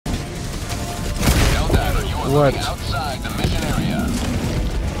What? Outside the mission area.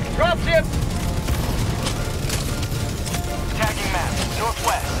 Dropship! Tagging map,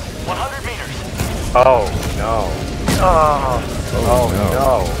 northwest, 100 meters. Oh no. Oh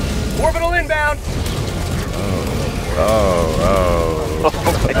no. Orbital inbound!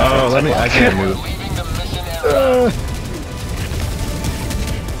 Oh, let me, I can't move. Leaving the mission area.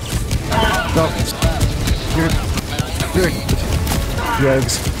 No. Good.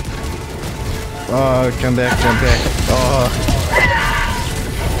 Drugs. Oh, come back. Oh.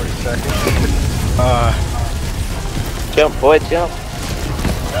 40 seconds. Jump, boy, jump.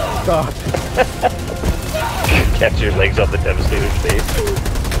 Oh. Catch your legs off the Devastator's face.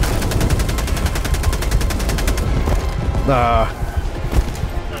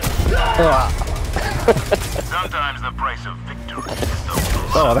 Sometimes the price of victory is the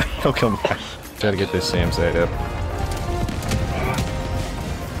Oh, he'll come back. Try to get this Sam side up.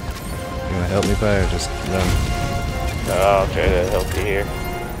 You gonna help me, Pi, or just run? I'll try to help you here.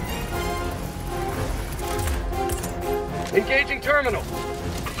 Engaging terminal.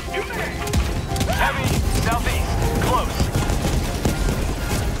 Heavy, southeast, close.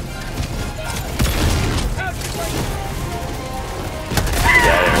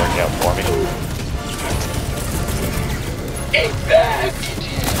 Yeah, that didn't work out for me. Eat that!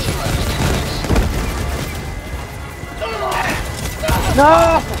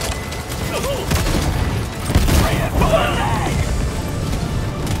 No!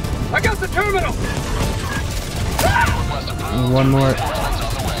 I got the terminal! One more.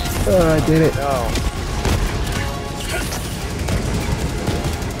 Oh, I did it. No.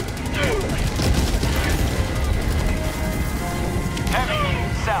 Heavy,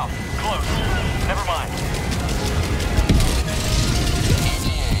 south, close. Never mind.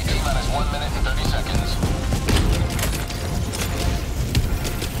 ETA, T-minus 1 minute and 30 seconds.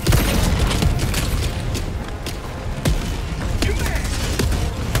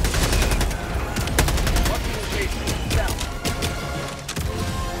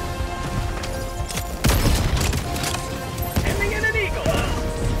 Ending in an eagle!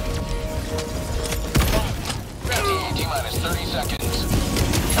 ETA, T-minus 30 seconds.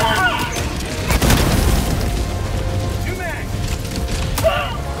 Two mags!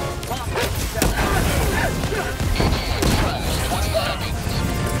 ETA, T-minus 20 seconds.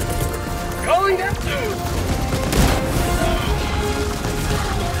 Calling them!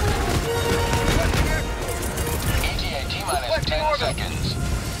 ETA, T-minus 10 seconds.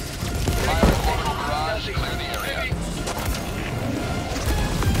 Fire orbital barrage, clear the area.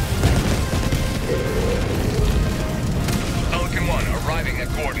 Pelican 1 arriving at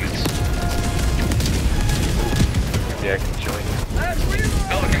coordinates. Yeah, I can join you.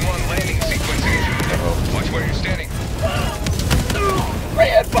 Pelican 1 landing sequencing. Watch where you're standing.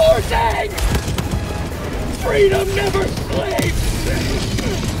 Reinforcing! Freedom never sleeps!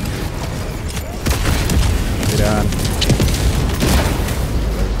 Get on.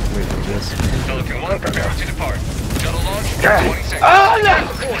 Wait for this. Pelican 1 preparing to depart. Shuttle launch in 20 seconds. Oh no!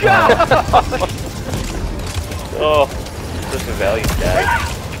 Oh, such a valiant guy.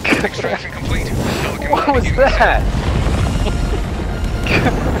 Extraction complete. Pelican What 1 was beginning that?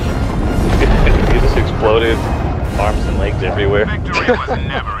 He just exploded. Arms and legs everywhere. Victory was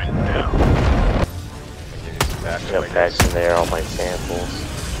never in doubt. Got packs in there, all my samples.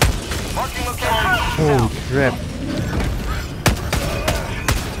 Marking location. Holy crap.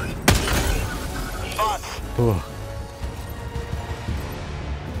 Oh.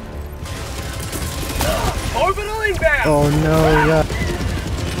 Orbital inbound! Oh no, yeah.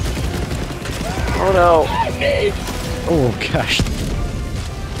 Oh no! Oh gosh.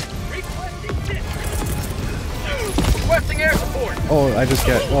 Requesting air support! Oh, I just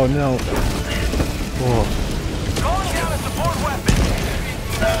got. Oh no. Oh. Calling down a support weapon!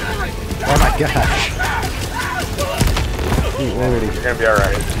 Oh my gosh. Ooh, already. You're gonna be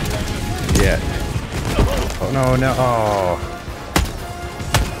alright. Yeah. Oh no, no. Oh.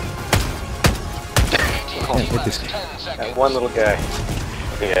 Can't hit this. That one little guy.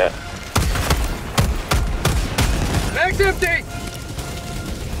 Yeah. Mag's empty!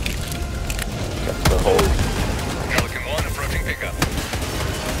 Got the whole. Pelican 1 approaching pickup.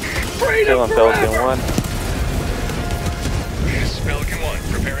 Still on Pelican 1. This is Pelican 1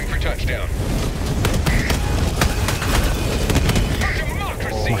 preparing for touchdown.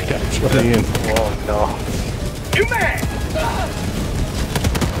 Oh my god, it's running in. Oh no. New mag!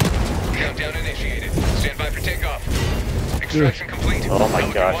 Countdown initiated. Stand by for takeoff. Extraction complete. Oh my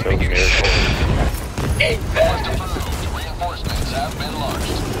gosh, that was miracle. Reinforcements have been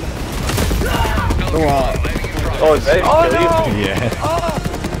launched. Go on. Oh, is that kill you? Yeah.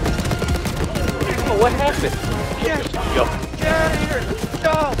 what happened? Yo. Get out of here!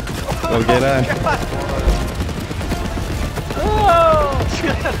 No! Go get on.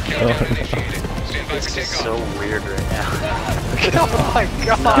 Countdown initiated. Stand by for This is takeoff. so weird right now. Oh my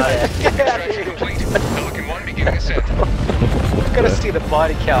god! Get out of Extraction here! complete. Pelican 1 beginning ascent. I'm gonna see the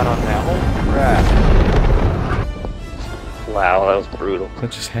body count on that. Holy crap. Wow, that was brutal.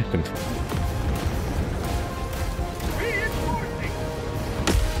 What just happened?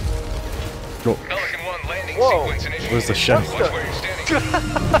 Go. Pelican 1 landing Whoa. sequence initiated. Where's the shell? Watch where you're standing.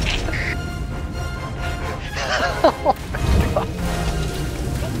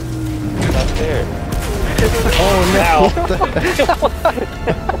 Up there. Oh no!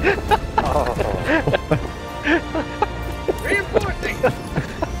 Reinforcing.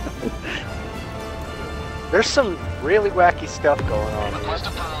 There's some really wacky stuff going on here. Request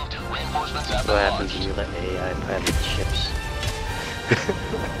approved. Reinforcements have What been happens when launched. you let AI pilot ships?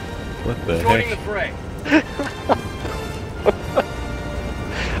 What the Joining the heck? fray.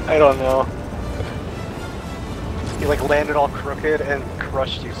 I don't know. He like landed all crooked and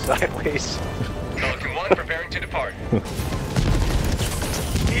crushed you sideways. Pelican 1 preparing to depart.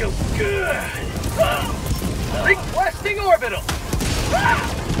 Feels good. Requesting orbital.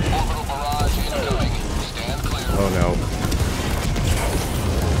 Orbital barrage incoming. Stand clear. Oh no.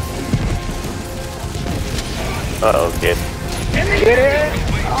 Uh-oh, kid. Get in!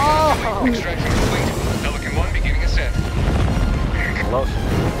 Oh! Extraction complete. Pelican 1 beginning ascent. Close.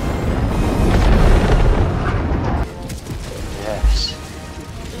 Yes.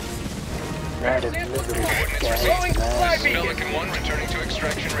 Right of liberty, Coordinates guys. received. Nice. Pelican 1 returning to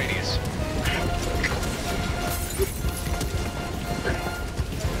extraction radius.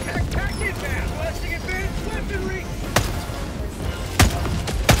 Attack inbound. Blasting advanced weaponry.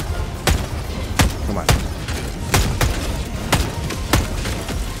 Come on.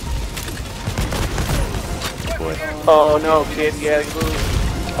 Boy. Oh no, kid, yeah, move.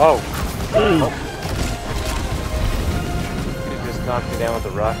 Oh. You just knocked me down with a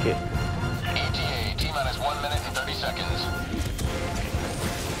rocket. ETA, T-minus 1 minute and 30 seconds.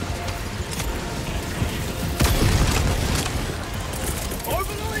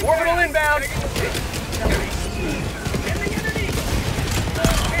 Orbital inbound.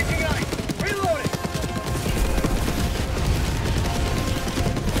 Reloading.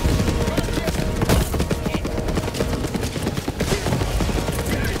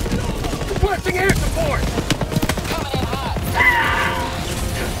 Requesting air support. Coming in hot.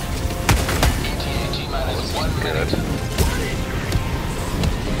 ETA, T-minus 1 minute.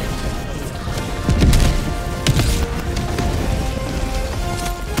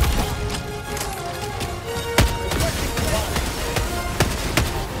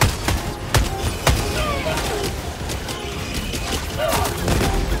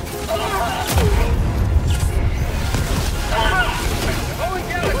 Going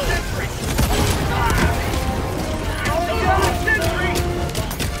down a sentry. Going down a sentry.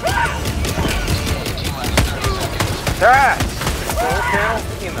 T-minus 30 seconds. Ah! Go down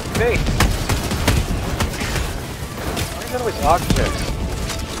in the face. Why is that always objects?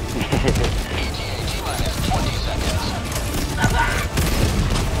 ETA, T-minus 20 seconds.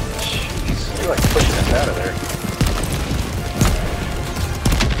 You're like pushing us out of there.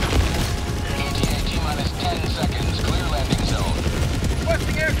 ETA, T-minus 10 seconds. Clear landing zone.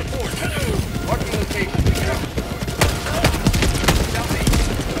 Requesting air support. Marking location.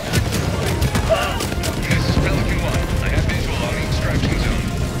 This is Pelican 1. I have visual on the extraction zone.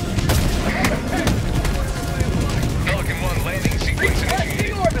 Pelican 1 landing sequence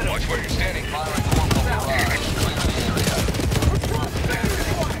initiated. Watch where you're standing. Firing orbital barrage. Clear the area.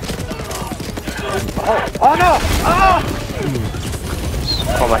 Oh no! Oh!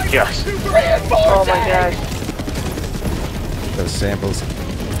 Oh my gosh. Oh my gosh. Those samples.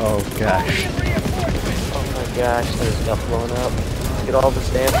 Oh gosh. Oh my gosh, there's stuff blowing up. Get all the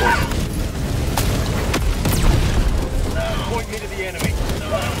samples. Point me to the enemy.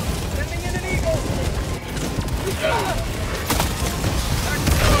 Sending in an eagle.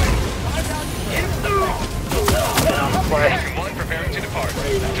 Pelican 1 preparing to depart.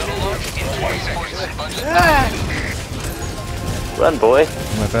 Shuttle launch in 20 seconds. Budget. Run, boy.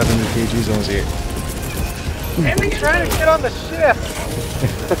 My 500 kg zone's here. I'm trying to get on the ship!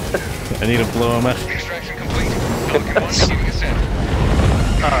 I need to blow him up. Extraction complete. Pelican 1 beginning ascent.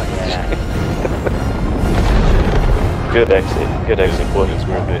 Oh yeah. Good exit. Good exit, boy. It's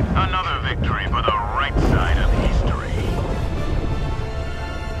worth it. Another victory for the right side of history.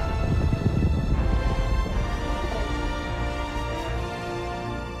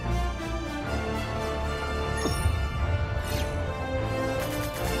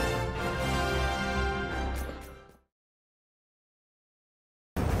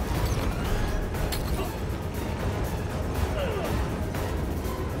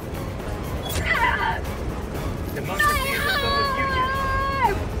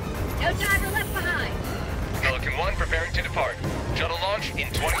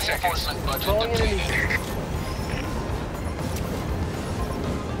 seconds. Reinforcement budget Calling depleted. enemy.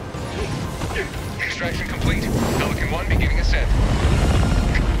 Extraction complete. Pelican 1 beginning ascent.